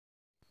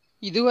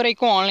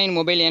இதுவரைக்கும் online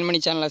mobile earn மணி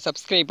சேனலை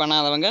subscribe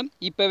பண்ணாதவங்க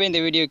இப்போவே இந்த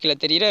வீடியோ கீழே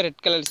தெரியுற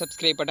ரெட் கலர்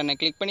சப்ஸ்கிரைப் பட்டனை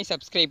கிளிக் பண்ணி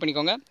சப்ஸ்கிரைப்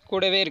பண்ணிக்கோங்க.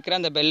 கூடவே இருக்கிற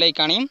அந்த பெல்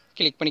ஐக்கானையும்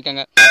கிளிக்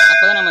பண்ணிக்கோங்க.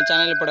 அப்போ தான் நம்ம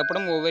சேனலில்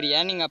போடப்படும் ஒவ்வொரு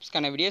ஏர்னிங்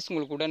ஆப்ஸ்க்கான வீடியோஸ்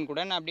உங்களுக்கு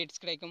உடனுக்குடன்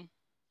அப்டேட்ஸ் கிடைக்கும்.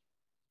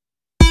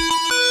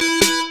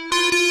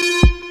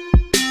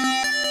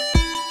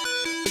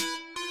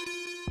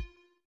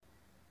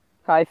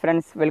 Hi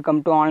friends,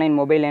 welcome to online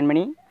mobile earn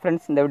money.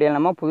 Friends, இந்த வீடியோவில்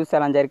நம்ம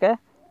புதுசாக லான்ச் ஆயிருக்க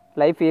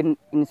லைஃப்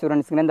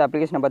இன்சூரன்ஸுங்கிற இந்த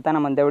அப்ளிகேஷனை பற்றி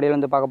நம்ம இந்த வீடியோவில்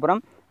வந்து பார்க்க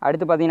போகிறோம்.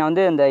 அடுத்து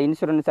பார்த்தீங்கன்னா இந்த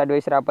இன்சூரன்ஸ்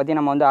அட்வைசரை பற்றி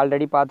நம்ம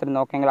ஆல்ரெடி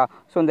பார்த்துருந்தோம். ஓகேங்களா?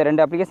 ஸோ இந்த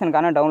ரெண்டு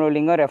அப்ளிகேஷனுக்கான டவுன்லோட்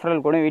லிங்கும்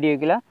ரெஃபரல் கூட வீடியோ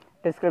கீழே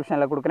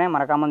டிஸ்கிரிப்ஷனில் கொடுக்குறேன்,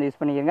 மறக்காமல் யூஸ்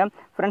பண்ணிக்கோங்க.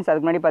 ஃப்ரெண்ட்ஸ்,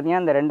 அதுக்கு முன்னாடி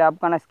பார்த்தீங்கன்னா இந்த ரெண்டு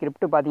ஆப்புக்கான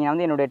ஸ்கிரிப்ட்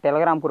பார்த்தீங்கன்னா என்னுடைய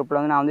டெலிகிராம்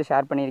குரூப்பில் நான்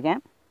ஷேர்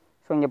பண்ணியிருக்கேன்.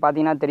 ஸோ இங்கே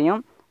பார்த்தீங்கன்னா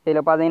தெரியும்.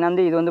 இதில்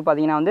பார்த்தீங்கன்னா இது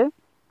பார்த்தீங்கன்னா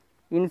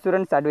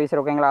இன்சூரன்ஸ் அட்வைசர்.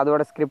 ஓகேங்களா?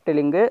 அதோட ஸ்கிரிப்ட்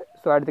லிங்கு.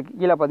 ஸோ அடுத்து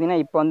கீழே பார்த்தீங்கன்னா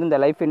இப்போ இந்த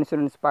லைஃப்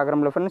இன்சூரன்ஸ்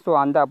பார்க்குறோம்ல ஃப்ரெண்ட்ஸ், ஸோ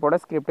அந்த ஆப்போட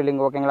ஸ்கிரிப்ட்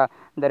லிங்க். ஓகேங்களா?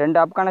 இந்த ரெண்டு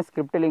ஆப்புக்கான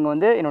ஸ்கிரிப்ட்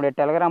லிங்க் என்னுடைய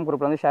டெலிகிராம்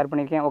குரூப்பில் ஷேர்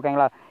பண்ணியிருக்கேன்.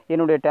 ஓகேங்களா?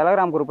 என்னுடைய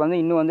டெலிகிராம் குரூப்பில்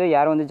இன்னும்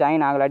யாரும்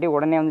ஜாயின் ஆகலாட்டி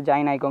உடனே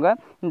ஜாயின் ஆகிக்கோங்க.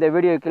 இந்த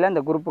வீடியோ கீழே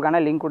இந்த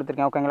குரூப்புக்கான லிங்க்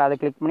கொடுத்துருக்கேன். ஓகேங்களா? அதை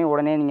கிளிக் பண்ணி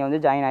உடனே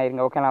நீங்கள் ஜாயின்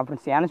ஆகிருங்க. ஓகேங்களா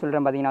ஃப்ரெண்ட்ஸ்? ஏன்னு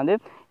சொல்கிறேன் பார்த்தீங்கன்னா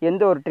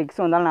எந்த ஒரு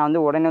ட்ரிக்ஸ் வந்தாலும் நான்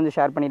உடனே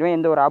ஷேர் பண்ணிடுவேன்.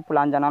 எந்த ஒரு ஆப்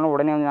லான்ச் ஆனாலும்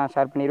உடனே நான்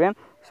ஷேர் பண்ணிடுவேன்.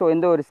 ஸோ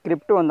எந்த ஒரு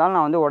ஸ்கிரிப்ட் வந்தாலும்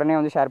நான் உடனே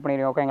ஷேர்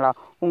பண்ணிடுவேன். ஓகேங்களா?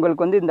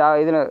 உங்களுக்கு இந்த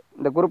இதில்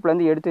இந்த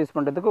குரூப்பில் எடுத்து யூஸ்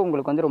பண்ணுறதுக்கு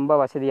உங்களுக்கு ரொம்ப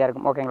வசதியாக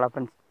இருக்கும். ஓகேங்களா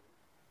ஃப்ரெண்ட்ஸ்?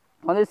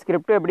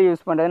 ஸ்கிரிப்ட் எப்படி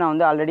யூஸ் பண்ணுறது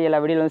நான் ஆல்ரெடி எல்லா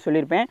வீடியோவில்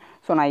சொல்லியிருப்பேன்.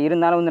 ஸோ நான்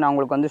இருந்தாலும் நான்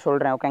உங்களுக்கு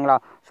சொல்கிறேன். ஓகேங்களா?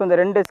 ஸோ இந்த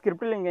ரெண்டு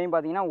ஸ்கிரிப்ட் லிங்கையும்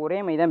பார்த்தீங்கன்னா ஒரே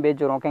மாதிரி தான்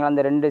பேஜ் வரும். ஓகேங்களா?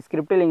 இந்த ரெண்டு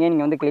ஸ்கிரிப்ட் லிங்கையும்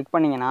நீங்கள் கிளிக்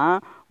பண்ணிங்கன்னா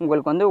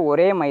உங்களுக்கு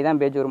ஒரே மாதிரி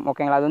தான் பேஜ் வரும்.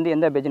 ஓகேங்களா? அது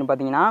எந்த பேஜ்னு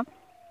பார்த்தீங்கன்னா,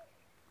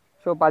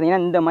 ஸோ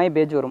பார்த்தீங்கன்னா இந்த மாதிரி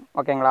பேஜ் வரும்.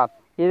 ஓகேங்களா?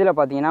 இதில்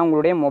பார்த்தீங்கன்னா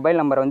உங்களுடைய மொபைல்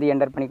நம்பர்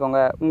என்டர் பண்ணிக்கோங்க.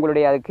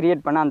 உங்களுடைய அது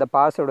க்ரியேட் பண்ண அந்த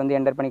பாஸ்வேர்டு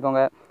என்டர்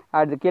பண்ணிக்கோங்க.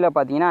 அது கீழே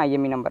பார்த்தீங்கன்னா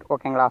ஐஎம்இ நம்பர்.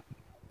 ஓகேங்களா?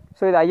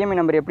 ஸோ இது ஐஎம்இ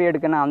நம்பர் எப்படி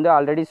எடுக்கணும் நான்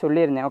ஆல்ரெடி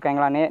சொல்லியிருந்தேன்.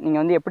 ஓகேங்களா?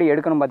 நீங்கள் எப்படி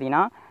எடுக்கணும்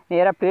பார்த்தீங்கன்னா,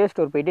 நேராக ப்ளே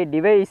ஸ்டோர் போய்ட்டு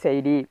டிவைஸ்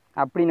ஐடி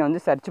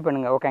அப்படின்னு சர்ச்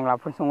பண்ணுங்கள். ஓகேங்களா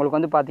ஃப்ரெண்ட்ஸ்?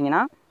 உங்களுக்கு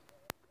பார்த்தீங்கன்னா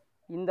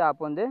இந்த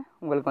ஆப்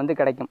உங்களுக்கு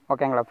கிடைக்கும்.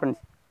 ஓகேங்களா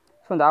ஃப்ரெண்ட்ஸ்?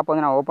 ஸோ இந்த ஆப்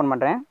நான் ஓப்பன்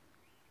பண்ணுறேன்.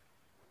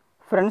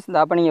 ஃப்ரெண்ட்ஸ், இந்த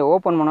ஆப்பை நீங்கள்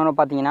ஓப்பன் பண்ணணும்னு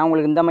பார்த்தீங்கன்னா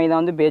உங்களுக்கு இந்த மாதிரி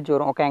தான் பேஜ்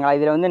வரும். ஓகேங்களா?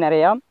 இதில்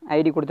நிறையா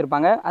ஐடி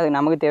கொடுத்துருப்பாங்க. அது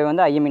நமக்கு தேவை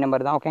ஐஎம்இ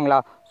நம்பர் தான். ஓகேங்களா?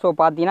 ஸோ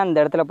பார்த்தீங்கன்னா இந்த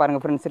இடத்துல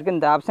பாருங்கள் ஃப்ரெண்ட்ஸ் இருக்குது.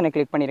 இந்த ஆப்ஷனை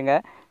கிளிக் பண்ணிடுங்க.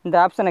 இந்த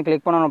ஆப்ஷனை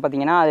கிளிக் பண்ணணும்னு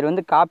பார்த்தீங்கன்னா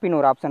அதில் காப்பின்னு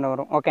ஒரு ஆப்ஷன்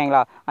வரும்.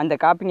 ஓகேங்களா? அந்த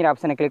காப்பிங்கிற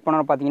ஆப்ஷனை கிளிக்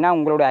பண்ணணும்னு பார்த்தீங்கன்னா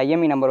உங்களோட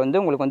ஐஎம்இ நம்பர்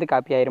உங்களுக்கு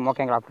காப்பி ஆயிரும்.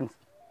 ஓகேங்களா ஃப்ரெண்ட்ஸ்?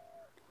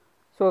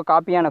 ஸோ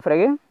காப்பியான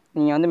பிறகு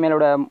நீங்கள்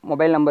மேலோட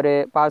மொபைல் நம்பரு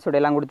பாஸ்வேர்டு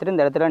எல்லாம் கொடுத்துட்டு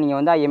இந்த இடத்துல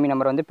நீங்கள் ஐஎம்இ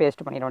நம்பர்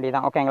பேஸ்ட் பண்ணிட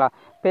வேண்டியதான். ஓகேங்களா?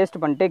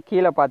 பேஸ்ட் பண்ணிட்டு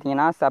கீழே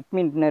பார்த்தீங்கன்னா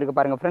சப்மிட்னு இருக்குது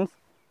பாருங்கள் ஃப்ரெண்ட்ஸ்.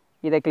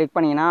 இதை கிளிக்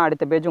பண்ணிங்கன்னா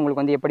அடுத்த பேஜ்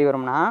உங்களுக்கு எப்படி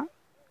வரும்னா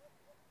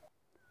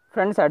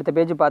ஃப்ரெண்ட்ஸ், அடுத்த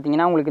பேஜ்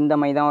பார்த்தீங்கன்னா உங்களுக்கு இந்த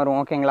மாதிரி தான் வரும்.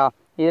 ஓகேங்களா?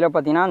 இதில்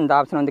பார்த்தீங்கன்னா இந்த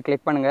ஆப்ஷன்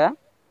கிளிக் பண்ணுங்கள்.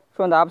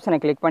 ஸோ இந்த ஆப்ஷனை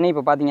கிளிக் பண்ணி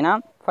இப்போ பார்த்தீங்கன்னா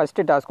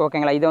ஃபஸ்ட்டு டாஸ்க்.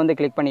 ஓகேங்களா? இதை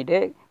கிளிக் பண்ணிவிட்டு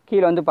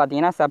கீழே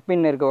பார்த்தீங்கன்னா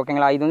சப்மிட் இருக்குது.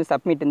 ஓகேங்களா? இது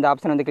சப்மிட் இந்த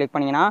ஆப்ஷன் கிளிக்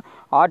பண்ணிங்கன்னா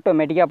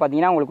ஆட்டோமேட்டிக்காக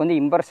பார்த்தீங்கன்னா உங்களுக்கு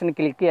இம்ப்ரெஷன்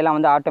கிளிக் எல்லாம்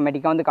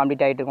ஆட்டோமேட்டிக்காக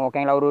கம்ப்ளீட் ஆகிட்டு இருக்கும்.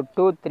 ஓகேங்களா? ஒரு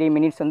 2-3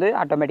 மினிட்ஸ்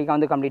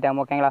ஆட்டோமேட்டிக்காக கம்ப்ளீட்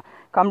ஆகும். ஓகேங்களா?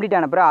 கம்ப்ளீட்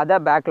ஆன பிறகு அதை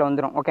பேக்கில்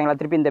வந்துடும். ஓகேங்களா?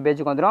 திருப்பி இந்த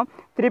பேஜுக்கு வந்துடும்.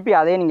 திருப்பி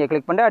அதே நீங்கள்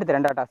கிளிக் பண்ணிட்டு அடுத்த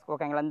ரெண்டாவது டாஸ்க்.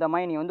 ஓகேங்களா? இந்த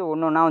மாதிரி நீங்கள்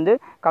ஒன்று ஒன்றா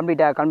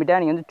கம்ப்ளீட்டாக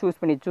நீங்கள் சூஸ்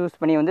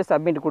பண்ணி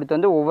சப்மிட்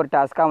கொடுத்து ஒவ்வொரு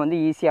டாஸ்க்காக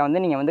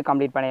ஈஸியாக நீங்கள்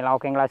கம்ப்ளீட் பண்ணிடலாம்.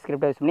 ஓகேங்களா?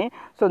 ஸ்கிரிப்ட் யூஸ் பண்ணி.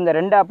 ஸோ இந்த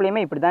ரெண்டு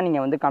ஆப்லேயுமே இப்படி தான்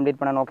நீங்கள்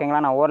கம்ப்ளீட் பண்ணணும்.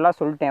 ஓகேங்களா? நான் ஓரளவு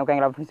சொல்லிட்டேன்.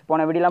 ஓகேங்களா ஃப்ரெண்ட்ஸ்?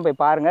 போன வீடியோலாம் போய்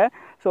பாருங்கள்.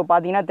 ஸோ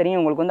பார்த்தீங்கன்னா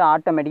தெரியும் உங்களுக்கு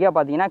ஆட்டோமேட்டிக்காக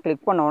பார்த்தீங்கன்னா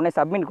கிளிக் பண்ண உடனே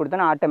சப்மிட்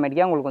கொடுத்தோன்னா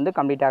ஆட்டோமேட்டிக்காக உங்களுக்கு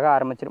கம்ப்ளீட் ஆக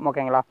ஆரம்பிச்சிடும்.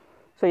 ஓகேங்களா?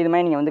 ஸோ இது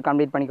மாதிரி நீங்கள்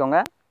கம்ப்ளீட் பண்ணிக்கோங்க.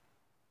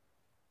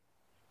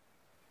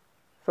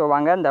 ஸோ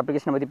வாங்க இந்த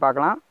அப்ளிகேஷனை பற்றி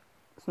பார்க்கலாம்.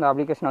 ஸோ இந்த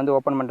அப்ளிகேஷனை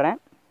ஓப்பன் பண்ணுறேன்.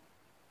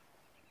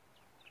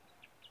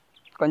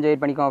 கொஞ்சம்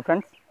வெயிட் பண்ணிக்கோங்க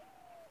ஃப்ரெண்ட்ஸ்.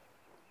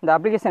 இந்த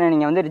அப்ளிகேஷனை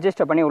நீங்கள்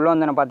ரிஜிஸ்டர் பண்ணி உள்ளே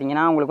வந்தோன்னு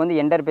பார்த்தீங்கன்னா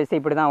உங்களுக்கு என்டர் பேஸ்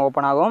இப்படி தான்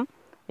ஓப்பன் ஆகும்.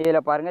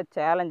 இதில் பாருங்கள்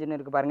சேலஞ்சுன்னு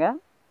இருக்குது பாருங்கள்.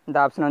 இந்த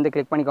ஆப்ஷனை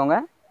கிளிக் பண்ணிக்கோங்க.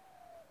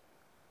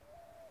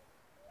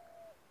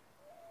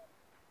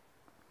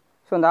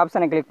 ஸோ இந்த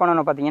ஆப்ஷனை கிளிக்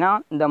பண்ணணும்னு பார்த்தீங்கன்னா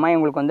இந்த மாதிரி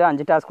உங்களுக்கு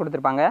 5 டாஸ்க்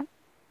கொடுத்துருப்பாங்க.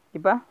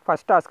 இப்போ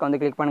ஃபஸ்ட் டாஸ்க்கை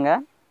கிளிக்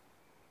பண்ணுங்கள்.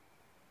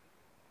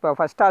 இப்போ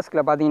ஃபஸ்ட்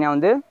டாஸ்கில் பார்த்தீங்கன்னா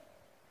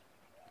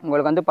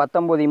உங்களுக்கு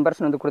 19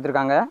 இம்ப்ரெஷன்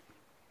கொடுத்துருக்காங்க.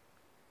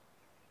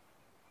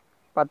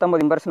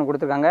 19 இம்ப்ரெஷன்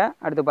கொடுத்துருக்காங்க.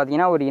 அடுத்து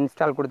பார்த்தீங்கன்னா ஒரு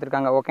இன்ஸ்டால்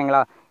கொடுத்துருக்காங்க.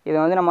 ஓகேங்களா?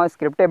 இது நம்ம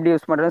ஸ்கிரிப்ட் எப்படி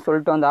யூஸ் பண்ணுறதுன்னு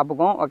சொல்லிட்டு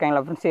ஆப்புக்கும்.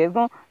 ஓகேங்களா ஃப்ரெண்ட்ஸ்?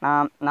 எதுக்கும்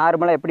நான்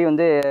நார்மலாக எப்படி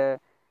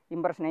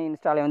இம்ப்ரெஷனை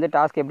இன்ஸ்டாலை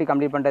டாஸ்க் எப்படி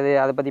கம்ப்ளீட் பண்ணுறது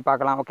அதை பற்றி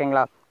பார்க்கலாம்.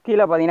 ஓகேங்களா?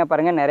 கீழே பார்த்தீங்கன்னா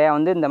பாருங்கள் நிறையா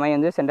இந்த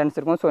மாதிரி சென்டென்ஸ்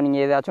இருக்கும். ஸோ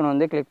நீங்கள்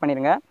ஏதாச்சும் கிளிக்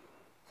பண்ணிடுங்க.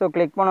 ஸோ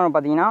கிளிக் பண்ணணும்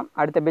பார்த்தீங்கன்னா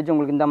அடுத்த பேஜ்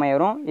உங்களுக்கு இந்த மாதிரி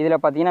வரும். இதில்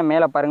பார்த்தீங்கன்னா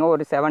மேலே பாருங்கள்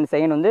ஒரு 7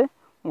 செகண்ட்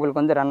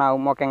உங்களுக்கு ரன்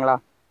ஆகும். ஓகேங்களா?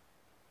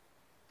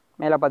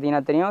 மேலே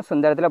பார்த்தீங்கன்னா தெரியும். ஸோ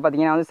இந்த இடத்துல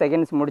பார்த்தீங்கன்னா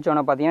செகண்ட்ஸ்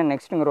முடிச்சோன்னே பார்த்தீங்கன்னா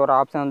நெக்ஸ்ட்டுங்கிற ஒரு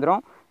ஆப்ஷன்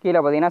வந்துடும். கீழே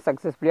பார்த்தீங்கன்னா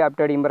சக்ஸஸ்ஃபுல்லி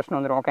அப்டேட் இம்ப்ரெஷன்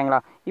வந்துடும்.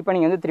 ஓகேங்களா? இப்போ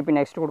நீங்கள் திருப்பி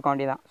நெக்ஸ்ட் கொடுக்க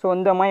வேண்டியதான். ஸோ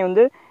இந்த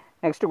மாதிரி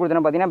நெக்ஸ்ட்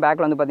கொடுத்தோன்னா பார்த்தீங்கன்னா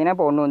பேக்கில் பார்த்தீங்கன்னா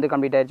இப்போ ஒன்று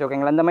கம்ப்ளீட் ஆயிடுச்சு.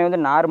 ஓகேங்களா? இந்த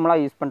மாதிரி நார்மலாக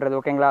யூஸ் பண்ணுறது.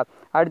 ஓகேங்களா?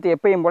 அடுத்து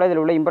எப்பயும் போல்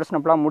இதில் உள்ள இம்ப்ரெஷன்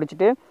அப்பெல்லாம்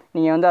முடிச்சுட்டு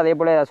நீங்கள் அதே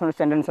போல் ஏதாச்சும்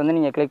சென்டென்ஸ்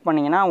நீங்கள் கிளிக்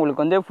பண்ணிங்கன்னா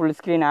உங்களுக்கு ஃபுல்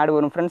ஸ்க்ரீன் ஆட்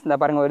வரும். ஃப்ரெண்ட்ஸ், இந்த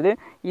பாருங்கள் வருது.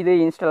 இது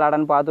இன்ஸ்டால்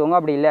ஆடான்னு பார்த்துவோங்க.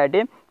 அப்படி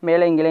இல்லாட்டி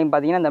மேலே இங்கேயும்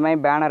பார்த்தீங்கன்னா இந்த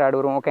மாதிரி பேனர் ஆட்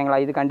வரும். ஓகேங்களா?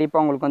 இது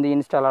கண்டிப்பாக உங்களுக்கு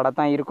இன்ஸ்டால் ஆடாக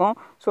தான் இருக்கும்.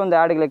 ஸோ இந்த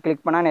ஆடுகளை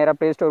கிளிக் பண்ணால் நேராக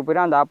ப்ளே ஸ்டோர்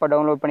போய்ட்டு அந்த ஆப்பை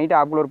டவுன்லோட் பண்ணிவிட்டு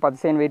ஆப்பில் ஒரு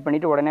 10 செகண்ட் வெயிட்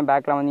பண்ணிவிட்டு உடனே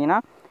பேக்கில் வந்தீங்கன்னா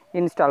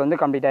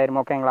இன்ஸ்டால் கம்ப்ளீட்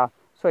ஆயிரும். ஓகேங்களா?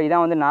 ஸோ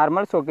இதான்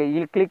நார்மல். ஸோ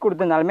கிளிக்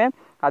கொடுத்துருந்தாலுமே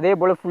அதே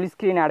போல் ஃபுல்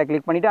ஸ்க்ரீன் ஆடை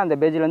கிளிக் பண்ணிவிட்டு அந்த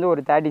பேஜில் வந்து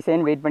ஒரு 30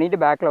 செகண்ட் வெயிட் பண்ணிவிட்டு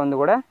பேக்கில் வந்து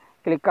கூட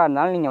கிளிக்காக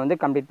இருந்தாலும் நீங்கள் வந்து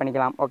கம்ப்ளீட்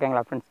பண்ணிக்கலாம்.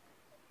 ஓகேங்களா ஃப்ரெண்ட்ஸ்?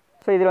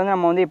 ஸோ இதில் வந்து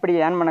நம்ம வந்து எப்படி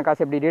ஏர்ன் பண்ண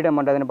காசு எப்படி ரீடம்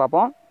பண்ணுறதுன்னு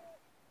பார்ப்போம்.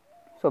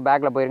 ஸோ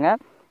பேக்கில் போயிருங்க.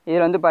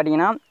 இதில் வந்து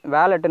பார்த்தீங்கன்னா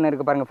வேலெட்டுன்னு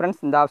இருக்குது பாருங்கள்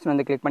ஃப்ரெண்ட்ஸ், இந்த ஆப்ஷன்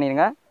வந்து கிளிக்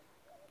பண்ணிடுங்க.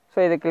 ஸோ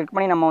இதை கிளிக்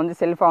பண்ணி நம்ம வந்து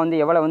செல்ஃபாக வந்து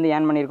எவ்வளோ வந்து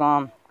ஏர்ன்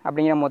பண்ணியிருக்கோம்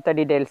அப்படிங்கிற மொத்த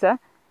டீட்டெயில்ஸை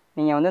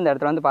நீங்கள் வந்து இந்த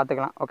இடத்துல வந்து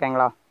பார்த்துக்கலாம்.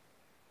 ஓகேங்களா?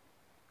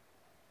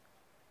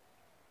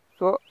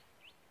 ஸோ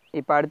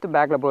இப்போ அடுத்து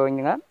பேக்கில்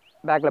போவீங்க.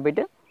 பேக்கில்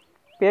போய்ட்டு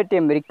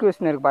பேடிஎம்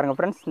ரிக்வெஸ்ட்னு இருக்குது பாருங்கள்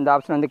ஃப்ரெண்ட்ஸ், இந்த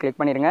ஆப்ஷன் வந்து கிளிக்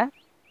பண்ணிடுங்க.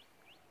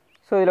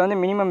 ஸோ இதில் வந்து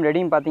மினிமம்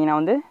ரெடியும் பார்த்தீங்கன்னா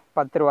வந்து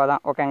 10 ரூபா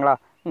தான். ஓகேங்களா?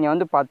 நீங்கள்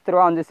வந்து 10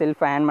 ரூபா வந்து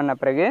செல்ஃப் ஏர்ன் பண்ண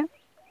பிறகு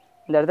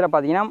இந்த இடத்துல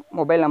பார்த்தீங்கன்னா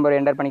மொபைல் நம்பர்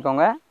என்டர்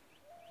பண்ணிக்கோங்க.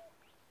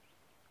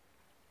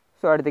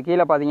 ஸோ அடுத்து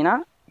கீழே பார்த்தீங்கன்னா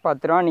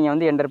 10 ரூபா நீங்கள்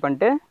வந்து என்டர்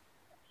பண்ணிட்டு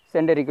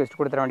சென்ட் ரிக்வெஸ்ட்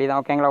கொடுத்துட வேண்டியதான்.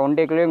 ஓகேங்களா? 1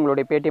 டேக்குள்ளே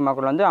உங்களுடைய பேடிஎம்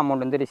அக்கௌண்ட் வந்து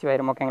அமௌண்ட் வந்து ரிசீவ்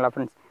ஆயிரும். ஓகேங்களா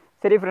ஃப்ரெண்ட்ஸ்?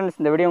 சரி ஃப்ரெண்ட்ஸ்,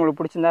 இந்த வீடியோ உங்களுக்கு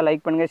பிடிச்சிருந்தா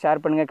லைக் பண்ணுங்கள்,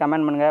 ஷேர் பண்ணுங்கள்,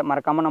 கமெண்ட் பண்ணுங்கள்.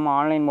 மறக்காமல் நம்ம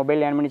ஆன்லைன்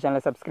மொபைல் ஏர்ன் பண்ணி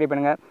சேனலை சப்ஸ்கிரைப்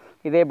பண்ணுங்கள்.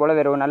 இதே போல்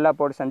வேறு ஒரு நல்ல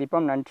போட்டு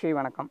சந்திப்போம். நன்றி,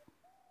 வணக்கம்.